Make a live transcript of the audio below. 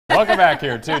Welcome back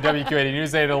here to WQ80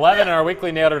 News 8 at 11, our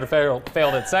weekly Nailed It or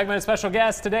Failed It segment. Special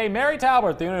guest today, Mary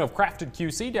Talbert, the owner of Crafted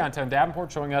QC downtown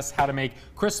Davenport, showing us how to make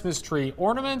Christmas tree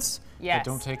ornaments that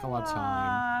don't take a lot of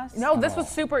time. No, this was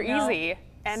super easy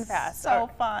and fast. So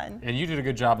fun. And you did a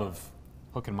good job of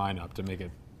hooking mine up to make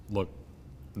it look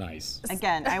nice.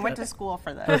 Again, I went to school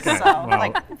for this, so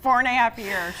like 4.5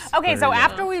 years. Okay, so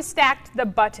after we stacked the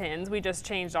buttons, we just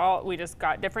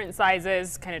got different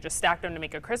sizes, kind of just stacked them to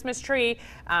make a Christmas tree.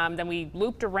 Then we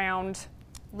looped around.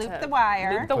 Loop the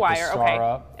wire. Loop the wire, okay.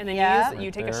 Up. And then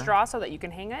you take a straw so that you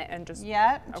can hang it and just.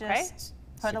 Just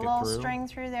put Stick a it little through. string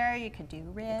through there. You could do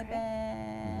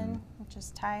ribbon.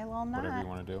 Just tie a little knot. Whatever you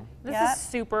want to do. This is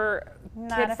super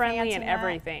kid friendly and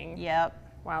everything. Yep.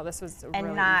 Wow, this was really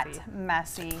And not easy.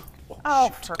 messy. Oh,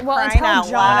 for Well, crying until out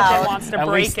Jonathan loud. wants to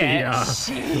break it.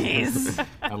 Jeez.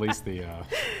 At least the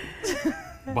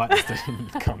buttons didn't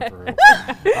come through. All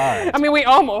right. I mean, we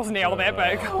almost nailed it,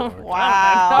 but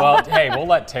Wow. Well, hey, we'll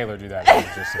let Taylor do that in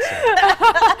just a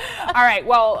second. all right.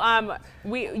 Well,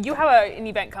 you have an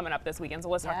event coming up this weekend, so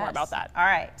let's talk more about that. All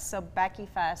right, so Becky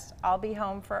Fest. I'll be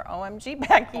home for OMG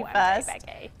Becky Fest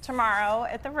tomorrow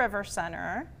at the River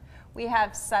Center. We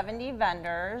have 70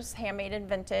 vendors, handmade and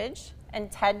vintage, and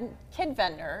 10 kid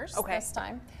vendors this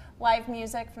time. Live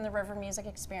music from the River Music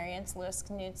Experience. Louis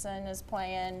Knudsen is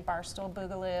playing, Barstool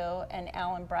Boogaloo, and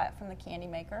Alan Brett from the Candy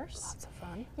Makers. Lots of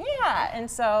fun. Yeah, and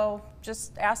so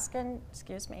just asking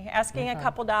a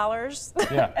couple dollars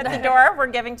Yeah. at the door, we're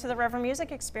giving to the River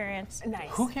Music Experience. Nice.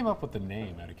 Who came up with the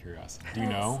name, out of curiosity? Do you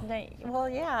know? Well,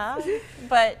 yeah,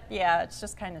 but yeah, it's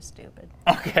just kind of stupid.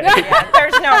 Okay. Yeah,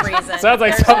 there's no reason. Sounds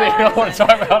like There's something no you don't want to reason.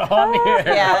 talk about on the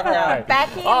air. Yeah, no. All right.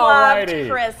 Becky Alrighty.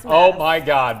 loved Christmas. Oh my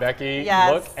God, Becky!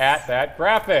 Yes. Look at that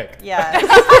graphic. Yes.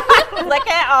 Look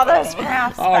at all those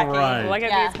crafts, All Becky. right. Look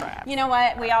at these crafts. You know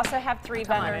what? We also have 3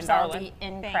 Come on vendors in, that'll darling. be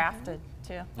in crafted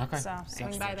too. Okay. So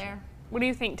swing by there. What do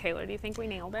you think, Taylor? Do you think we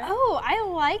nailed it? Oh, I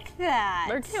like that.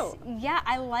 They're cute. Yeah,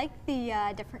 I like the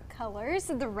different colors.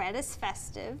 The red is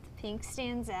festive. The pink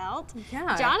stands out.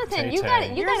 Yeah. Jonathan, you Tay-tay. got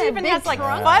it. You Yours got a even big has like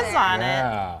trunk fuzz there. on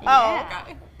Yeah. it. Oh,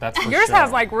 okay. That's for Yours sure.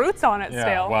 has like roots on it Yeah.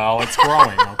 still. Well, it's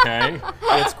growing. Okay.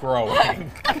 It's growing.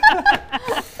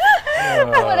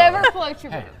 Whatever floats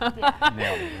your boat. Yeah.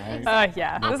 Nailed it, right?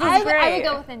 Yeah. This is I great. would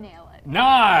go with a nail it.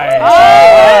 Nice.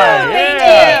 thank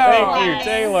Thank you, Nice.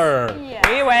 Taylor. Yeah.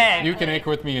 We win. You can ink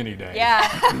with me any day. Yeah.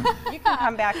 You can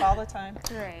come back all the time.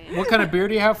 Great. What kind of beer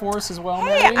do you have for us as well,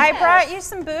 Hey, Mary? I brought you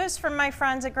some booze from my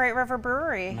friends at Great River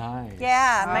Brewery. Nice.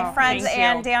 Yeah, my Oh, friends thank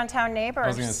and you. downtown neighbors. I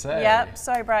was gonna say. Yep.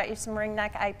 So I brought you some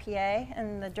Ringneck IPA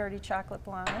and the Dirty Chocolate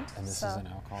Blonde. And this so. is an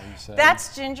alcohol, you said?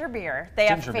 That's ginger beer. They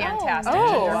Ginger have beer. fantastic Oh,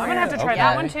 ginger I'm beer. gonna have to try Okay.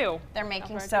 that one too. They're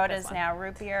making I'll try to take this sodas one. now: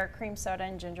 root beer, cream soda,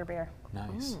 and ginger beer.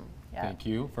 Nice. Yeah. Thank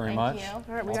you very Thank much. you. All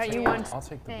right, we I'll got take you the- one. I'll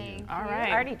take the beer. Thank All you. right.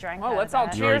 I already drank Well, out let's of all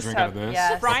that. You already cheers drink to out of this?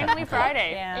 Yes. Friendly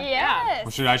Friday. Yeah.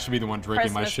 Yes. I should be the one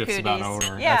drinking. My Christmas shift's about cooties.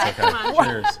 over. Yeah. That's okay.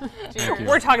 Cheers. Thank you.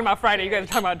 We're talking about Friday. You guys are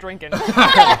talking about drinking.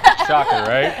 Shocker,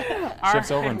 right? Shift's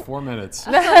over in 4 minutes.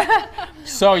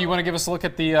 So you want to give us a look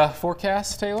at the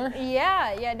forecast, Taylor?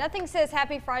 Yeah, nothing says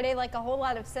happy Friday like a whole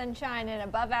lot of sunshine and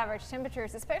above average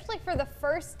temperatures, especially for the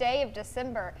first day of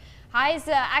December. Highs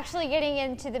actually getting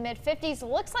into the mid 50s.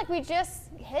 Looks like we just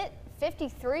hit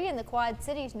 53 in the Quad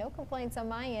Cities. No complaints on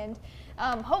my end.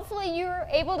 Hopefully you're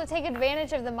able to take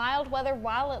advantage of the mild weather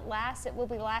while it lasts. It will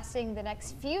be lasting the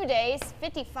next few days.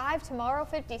 55 tomorrow,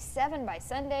 57 by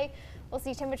Sunday. We'll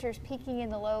see temperatures peaking in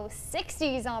the low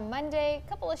 60s on Monday. A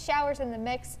couple of showers in the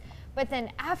mix. But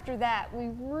then after that, we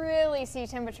really see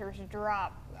temperatures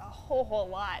drop a whole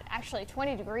lot. Actually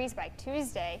 20 degrees by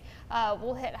Tuesday.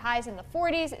 We'll hit highs in the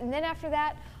 40s. And then after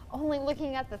that, only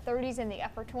looking at the 30s and the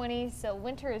upper 20s. So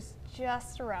winter is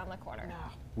just around the corner.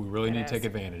 We really need to take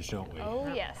advantage, don't we?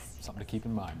 Oh, yes. Something to keep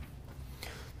in mind.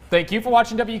 Thank you for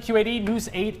watching WQ80 News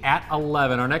 8 at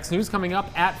 11. Our next news coming up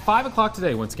at 5 o'clock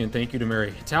today. Once again, thank you to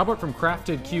Mary Talbert from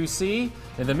Crafted QC.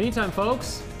 In the meantime,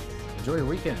 folks, enjoy your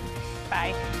weekend.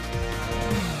 Bye.